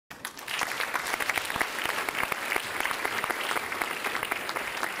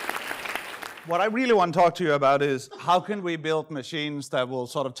What I really want to talk to you about is how can we build machines that will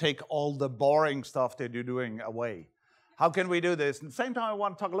sort of take all the boring stuff that you're doing away? How can we do this? At the same time, I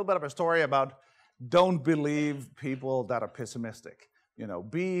want to talk a little bit of a story about don't believe people that are pessimistic. You know,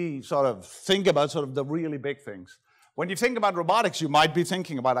 think about sort of the really big things. When you think about robotics, you might be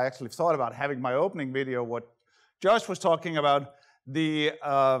thinking about, I actually thought about having my opening video, what Josh was talking about, the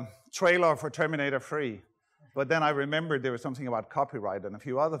trailer for Terminator 3. But then I remembered there was something about copyright and a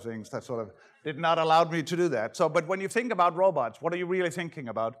few other things that sort of did not allow me to do that. But when you think about robots, what are you really thinking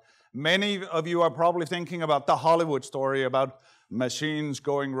about? Many of you are probably thinking about the Hollywood story about machines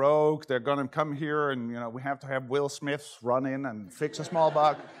going rogue. They're going to come here and, you know, we have to have Will Smith run in and fix a small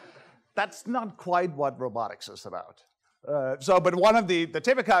bug. That's not quite what robotics is about. But one of the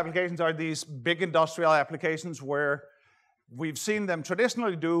typical applications are these big industrial applications where we've seen them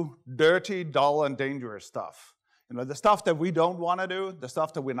traditionally do dirty, dull, and dangerous stuff. You know, the stuff that we don't want to do, the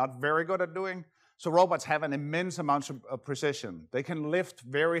stuff that we're not very good at doing. So robots have an immense amount of precision. They can lift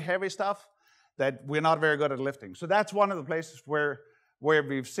very heavy stuff that we're not very good at lifting. So that's one of the places where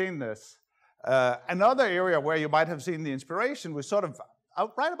we've seen this. Another area where you might have seen the inspiration was sort of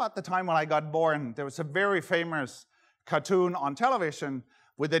right about the time when I got born. There was a very famous cartoon on television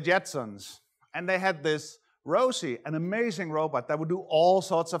with the Jetsons. And they had this Rosie, an amazing robot that would do all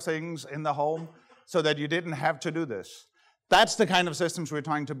sorts of things in the home so that you didn't have to do this. That's the kind of systems we're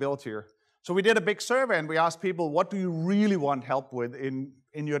trying to build here. So we did a big survey and we asked people, what do you really want help with in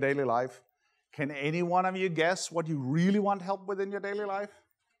your daily life? Can any one of you guess what you really want help with in your daily life?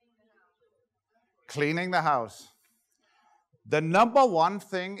 Cleaning the house. The number one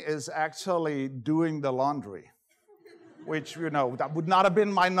thing is actually doing the laundry, which, you know, that would not have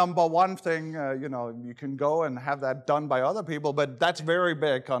been my number one thing. You know, you can go and have that done by other people, but that's very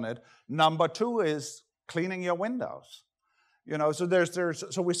big on it. Number two is cleaning your windows. You know, so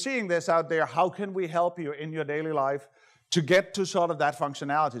so we're seeing this out there. How can we help you in your daily life to get to sort of that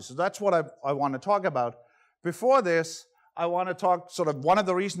functionality? So that's what I want to talk about. Before this, I want to talk sort of one of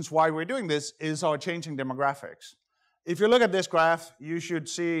the reasons why we're doing this is our changing demographics. If you look at this graph, you should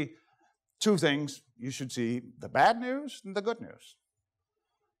see two things. You should see the bad news and the good news.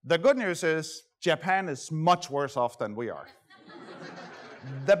 The good news is Japan is much worse off than we are.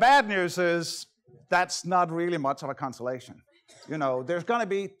 The bad news is that's not really much of a consolation. You know, there's going to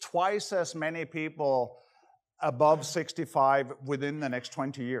be twice as many people above 65 within the next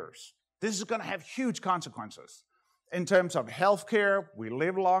 20 years. This is going to have huge consequences. In terms of healthcare, we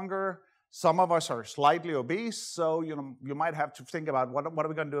live longer. Some of us are slightly obese, so you know, you might have to think about what are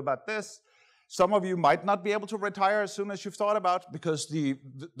we going to do about this. Some of you might not be able to retire as soon as you've thought about because the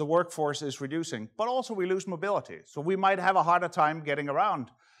workforce is reducing, but also we lose mobility. So we might have a harder time getting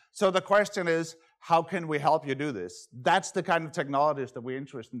around. So the question is, how can we help you do this? That's the kind of technologies that we're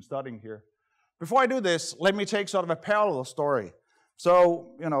interested in studying here. Before I do this, let me take sort of a parallel story.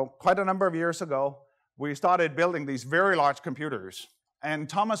 So, you know, quite a number of years ago, we started building these very large computers. And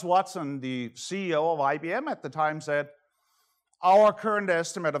Thomas Watson, the CEO of IBM at the time, said, our current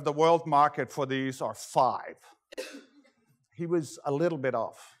estimate of the world market for these are 5. He was a little bit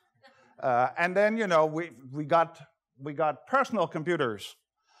off. And then, you know, we got personal computers.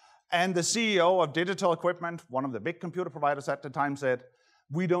 And the CEO of Digital Equipment, one of the big computer providers at the time, said,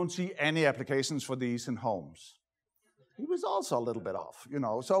 we don't see any applications for these in homes. He was also a little bit off, you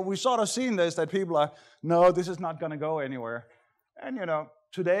know. So we sort of seen this, that people are, no, this is not going to go anywhere. And, you know,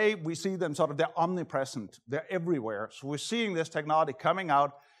 today we see them sort of, they're omnipresent. They're everywhere. So we're seeing this technology coming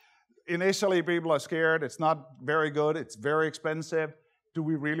out. Initially, people are scared. It's not very good. It's very expensive. Do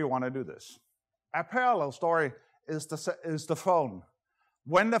we really want to do this? A parallel story is the phone.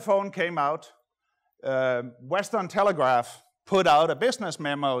 When the phone came out, Western Telegraph put out a business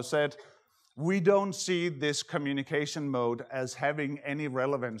memo, said, we don't see this communication mode as having any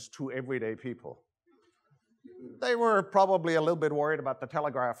relevance to everyday people. They were probably a little bit worried about the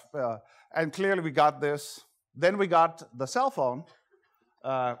telegraph, and clearly we got this. Then we got the cell phone,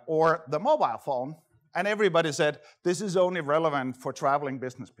 or the mobile phone, and everybody said, this is only relevant for traveling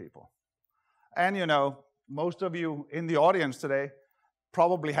business people. And you know, most of you in the audience today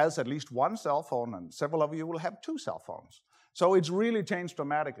probably has at least one cell phone, and several of you will have 2 cell phones. So it's really changed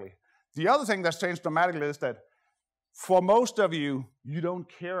dramatically. The other thing that's changed dramatically is that for most of you, you don't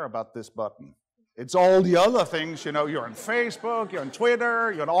care about this button. It's all the other things, you know, you're on Facebook, you're on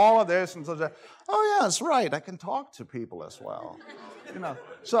Twitter, you're on all of this, and so say, oh yeah, that's right, I can talk to people as well. You know,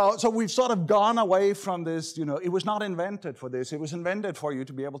 so we've sort of gone away from this, you know, it was not invented for this, it was invented for you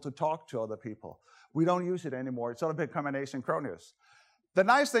to be able to talk to other people. We don't use it anymore, it's sort of become an asynchronous. The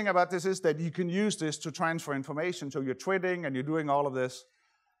nice thing about this is that you can use this to transfer information, so you're tweeting and you're doing all of this.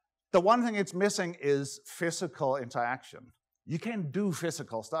 The one thing it's missing is physical interaction. You can do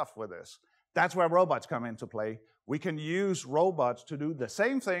physical stuff with this. That's where robots come into play. We can use robots to do the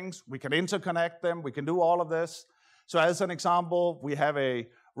same things. We can interconnect them. We can do all of this. So as an example, we have a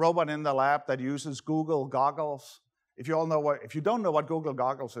robot in the lab that uses Google goggles. If you don't know what Google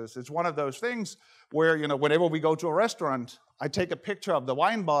goggles is, it's one of those things where, whenever we go to a restaurant, I take a picture of the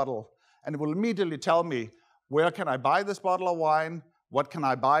wine bottle, and it will immediately tell me, where can I buy this bottle of wine? What can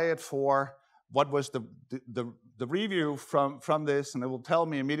I buy it for? What was the review from this? And it will tell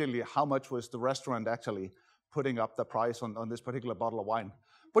me immediately how much was the restaurant actually putting up the price on this particular bottle of wine.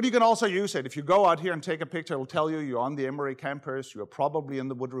 But you can also use it. If you go out here and take a picture, it will tell you you're on the Emory campus, you're probably in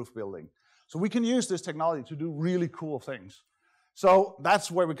the Woodruff building. So we can use this technology to do really cool things. So that's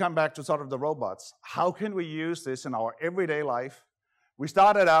where we come back to sort of the robots. How can we use this in our everyday life? We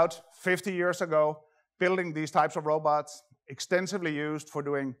started out 50 years ago building these types of robots, extensively used for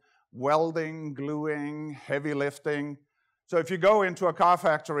doing welding, gluing, heavy lifting. So if you go into a car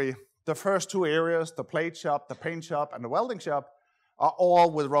factory, the first two areas, the plate shop, the paint shop, and the welding shop, are all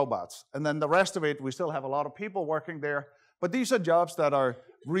with robots. And then the rest of it, we still have a lot of people working there. But these are jobs that are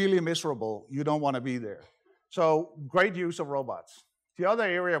really miserable. You don't want to be there. So great use of robots. The other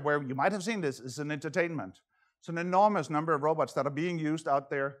area where you might have seen this is in entertainment. It's an enormous number of robots that are being used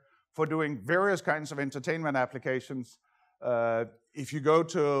out there for doing various kinds of entertainment applications. If you go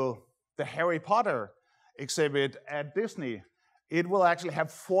to the Harry Potter exhibit at Disney, it will actually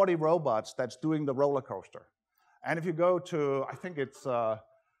have 40 robots that's doing the roller coaster. And if you go to, I think it's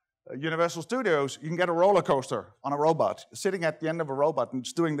Universal Studios, you can get a roller coaster on a robot, sitting at the end of a robot and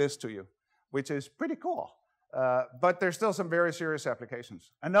it's doing this to you, which is pretty cool. But there's still some very serious applications.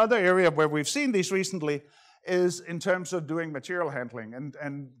 Another area where we've seen these recently is in terms of doing material handling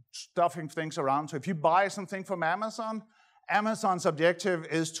and stuffing things around. So if you buy something from Amazon, Amazon's objective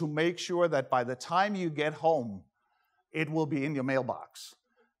is to make sure that by the time you get home, it will be in your mailbox.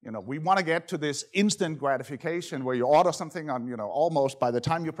 We want to get to this instant gratification where you order something on, almost by the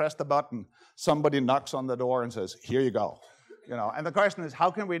time you press the button, somebody knocks on the door and says, here you go. And the question is, how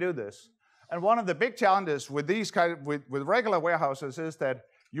can we do this? And one of the big challenges with these with regular warehouses is that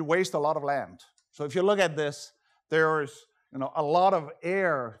you waste a lot of land. So if you look at this, there's a lot of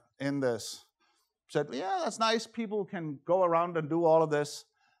air in this. Said, yeah, that's nice. People can go around and do all of this.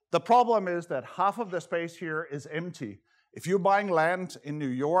 The problem is that half of the space here is empty. If you're buying land in New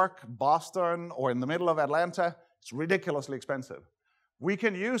York, Boston, or in the middle of Atlanta, it's ridiculously expensive. We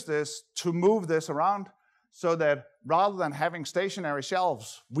can use this to move this around so that rather than having stationary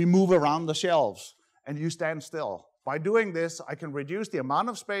shelves, we move around the shelves and you stand still. By doing this, I can reduce the amount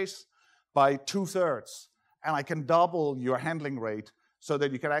of space by 2/3, and I can double your handling rate so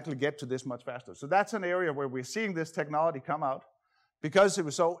that you can actually get to this much faster. So that's an area where we're seeing this technology come out. Because it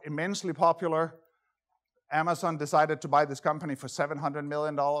was so immensely popular, Amazon decided to buy this company for $700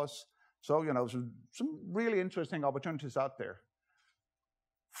 million. So, some really interesting opportunities out there.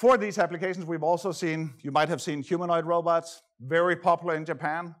 For these applications, we've also seen, you might have seen humanoid robots, very popular in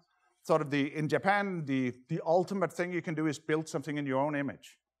Japan. Sort of in Japan, the ultimate thing you can do is build something in your own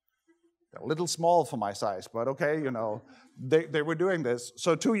image. They're a little small for my size, but okay, they were doing this.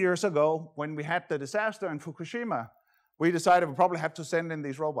 So 2 years ago, when we had the disaster in Fukushima, we decided we probably have to send in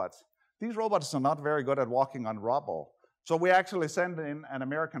these robots. These robots are not very good at walking on rubble. So we actually sent in an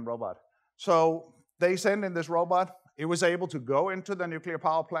American robot. So they sent in this robot. It was able to go into the nuclear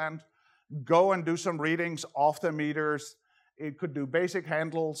power plant, go and do some readings off the meters. It could do basic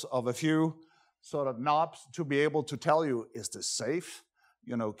handles of a few sort of knobs to be able to tell you, is this safe?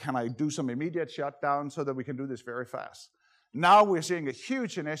 Can I do some immediate shutdown so that we can do this very fast? Now we're seeing a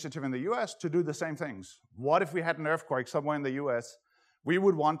huge initiative in the US to do the same things. What if we had an earthquake somewhere in the US? We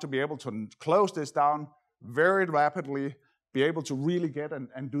would want to be able to close this down very rapidly, be able to really get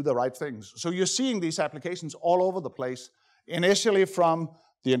and do the right things. So you're seeing these applications all over the place, initially from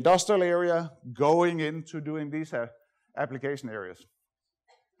the industrial area, going into doing these application areas.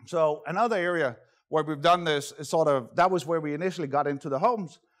 So another area where we've done this is that was where we initially got into the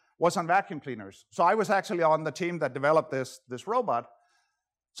homes, was on vacuum cleaners. So I was actually on the team that developed this robot.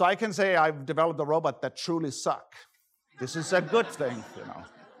 So I can say I've developed a robot that truly sucks. This is a good thing,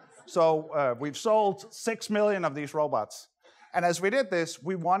 So we've sold 6 million of these robots. And as we did this,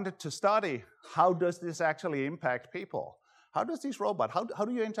 we wanted to study, how does this actually impact people? How does these robots, how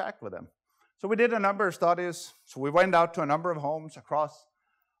do you interact with them? So we did a number of studies. So we went out to a number of homes across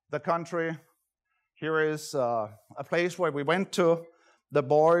the country. Here is a place where we went to the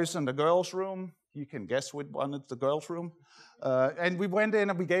boys and the girls' room. You can guess which one is the girls' room. And we went in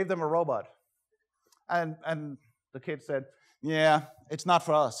and we gave them a robot. And the kid said, yeah, it's not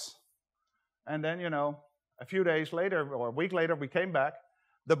for us. And then, a few days later, or a week later, we came back.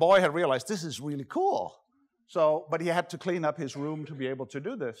 The boy had realized this is really cool. So, but he had to clean up his room to be able to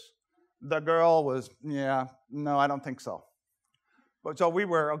do this. The girl was, yeah, no, I don't think so. But so we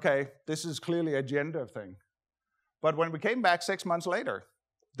were, okay, this is clearly a gender thing. But when we came back 6 months later,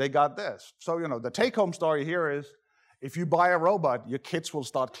 they got this. So, the take-home story here is, if you buy a robot, your kids will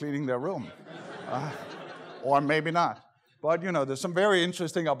start cleaning their room. Or maybe not. But, there's some very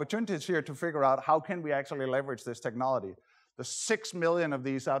interesting opportunities here to figure out how can we actually leverage this technology. There's 6 million of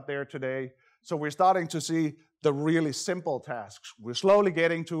these out there today. So we're starting to see the really simple tasks. We're slowly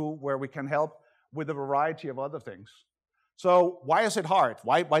getting to where we can help with a variety of other things. So why is it hard?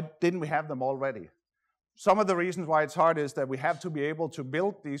 Why didn't we have them already? Some of the reasons why it's hard is that we have to be able to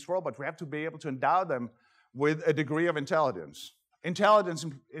build these robots. We have to be able to endow them with a degree of intelligence. Intelligence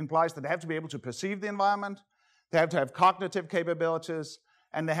implies that they have to be able to perceive the environment, they have to have cognitive capabilities,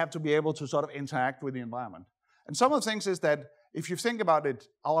 and they have to be able to sort of interact with the environment. And some of the things is that if you think about it,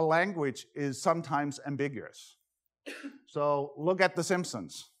 our language is sometimes ambiguous. So look at The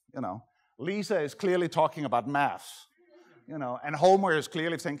Simpsons. Lisa is clearly talking about math, and Homer is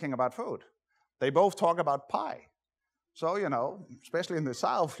clearly thinking about food. They both talk about pie. So, especially in the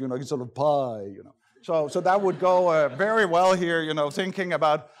South, it's sort of pie, So that would go very well here, thinking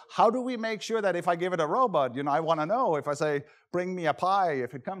about how do we make sure that if I give it a robot, I want to know if I say, bring me a pie,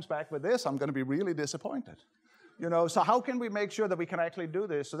 if it comes back with this, I'm going to be really disappointed. So how can we make sure that we can actually do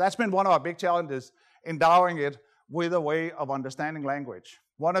this? So that's been one of our big challenges, endowing it with a way of understanding language.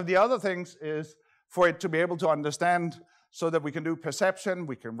 One of the other things is for it to be able to understand so that we can do perception,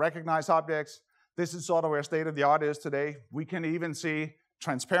 we can recognize objects. This is sort of where state-of-the-art is today. We can even see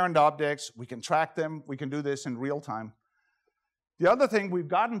transparent objects, we can track them, we can do this in real time. The other thing we've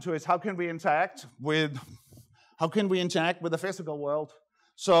gotten to is how can we interact with the physical world?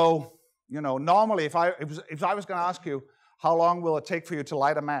 So, normally if I was going to ask you, how long will it take for you to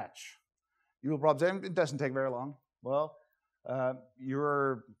light a match? You will probably say, it doesn't take very long. Well,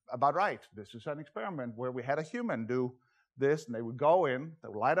 you're about right. This is an experiment where we had a human do this, and they would go in, they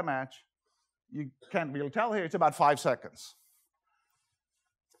would light a match. You can't really tell here, it's about 5 seconds.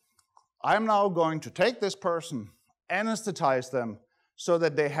 I'm now going to take this person, anesthetize them, so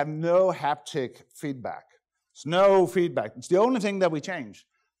that they have no haptic feedback. It's no feedback. It's the only thing that we change.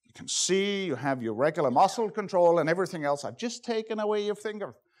 You can see, you have your regular muscle control and everything else. I've just taken away your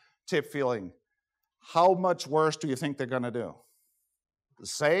fingertip feeling. How much worse do you think they're going to do? The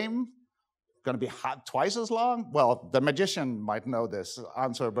same? Going to be twice as long? Well, the magician might know this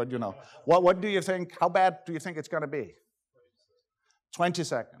answer, but what do you think? How bad do you think it's going to be? 20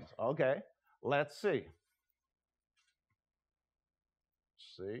 seconds. Okay, let's see.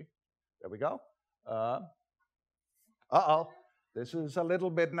 See, there we go. Uh-oh, this is a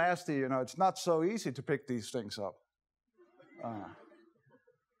little bit nasty. It's not so easy to pick these things up.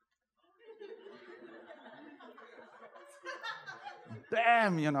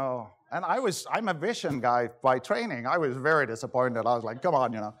 Damn, And I'm a vision guy by training. I was very disappointed. I was like, come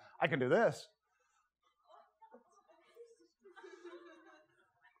on, I can do this.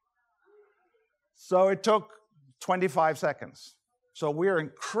 So it took 25 seconds. So we're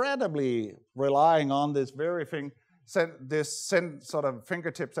incredibly relying on this very thing, sort of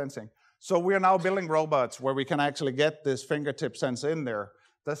fingertip sensing. So we're now building robots where we can actually get this fingertip sense in there.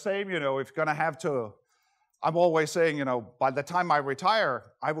 The same, if you're going to have to, I'm always saying, by the time I retire,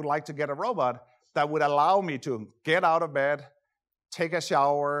 I would like to get a robot that would allow me to get out of bed, take a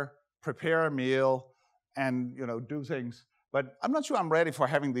shower, prepare a meal, and, do things. But I'm not sure I'm ready for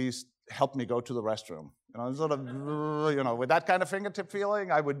having these help me go to the restroom. Sort of, with that kind of fingertip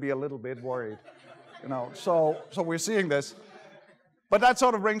feeling, I would be a little bit worried. So we're seeing this. But that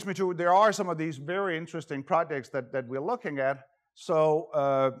sort of brings me to, there are some of these very interesting projects that we're looking at. So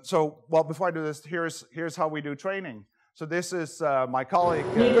well, before I do this, here's how we do training. So this is my colleague,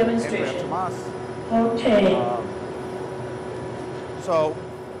 Henrik. Okay. So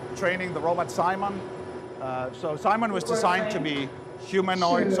training the robot Simon. So Simon was designed to be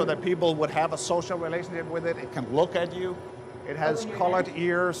humanoid so that people would have a social relationship with it. It can look at you. It has colored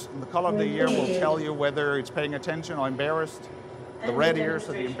ears. And the color of the ear will tell you whether it's paying attention or embarrassed. The red ears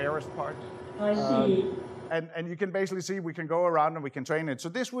are the embarrassed part. I see. And you can basically see we can go around and we can train it. So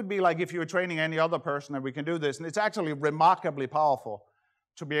this would be like if you were training any other person and we can do this. And it's actually remarkably powerful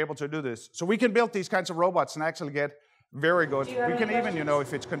to be able to do this. So we can build these kinds of robots and actually get very good. We can even,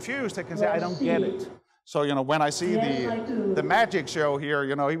 if it's confused, it can say, I don't get it. So, when I see the magic show here,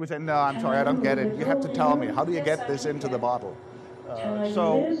 he would say, no, I'm sorry, I don't get it. You have to tell me, how do you get this into the bottle?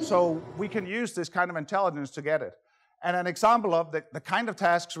 So we can use this kind of intelligence to get it. And an example of the kind of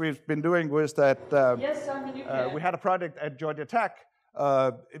tasks we've been doing was that Yes, Simon, you can. we had a project at Georgia Tech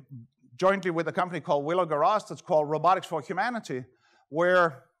jointly with a company called Willow Garage that's called Robotics for Humanity,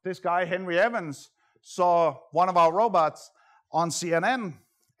 where this guy, Henry Evans, saw one of our robots on CNN,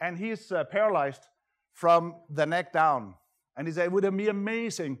 and he's paralyzed from the neck down. And he said, it would be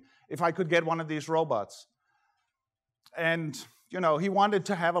amazing if I could get one of these robots. And, you know, he wanted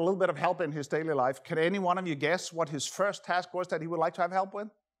to have a little bit of help in his daily life. Can any one of you guess what his first task was that he would like to have help with?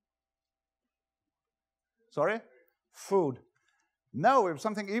 Sorry? Food. No, it was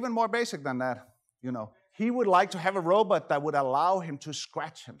something even more basic than that. You know, he would like to have a robot that would allow him to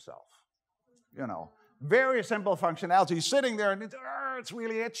scratch himself. You know, very simple functionality. He's sitting there and it's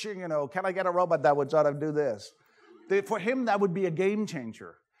really itching, you know. Can I get a robot that would sort of do this? For him, that would be a game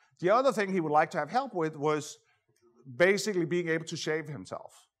changer. The other thing he would like to have help with was basically being able to shave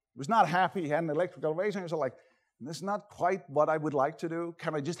himself. He was not happy. He had an electrical razor. He was like, this is not quite what I would like to do.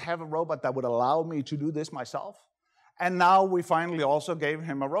 Can I just have a robot that would allow me to do this myself? And now we finally also gave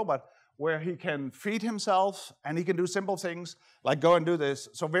him a robot where he can feed himself and he can do simple things like go and do this.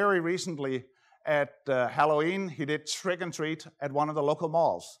 So very recently at Halloween, he did trick and treat at one of the local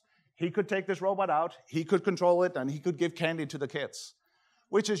malls. He could take this robot out, he could control it, and he could give candy to the kids,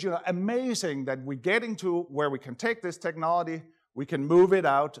 which is, you know, amazing that we're getting to where we can take this technology, we can move it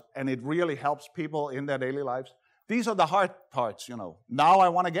out, and it really helps people in their daily lives. These are the hard parts, you know. Now I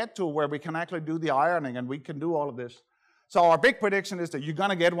want to get to where we can actually do the ironing and we can do all of this. So our big prediction is that you're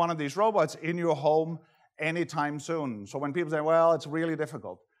going to get one of these robots in your home anytime soon. So when people say, well, it's really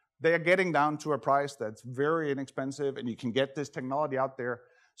difficult, they are getting down to a price that's very inexpensive and you can get this technology out there.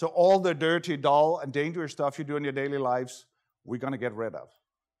 So all the dirty, dull, and dangerous stuff you do in your daily lives, we're going to get rid of.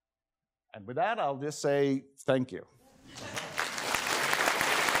 And with that, I'll just say thank you.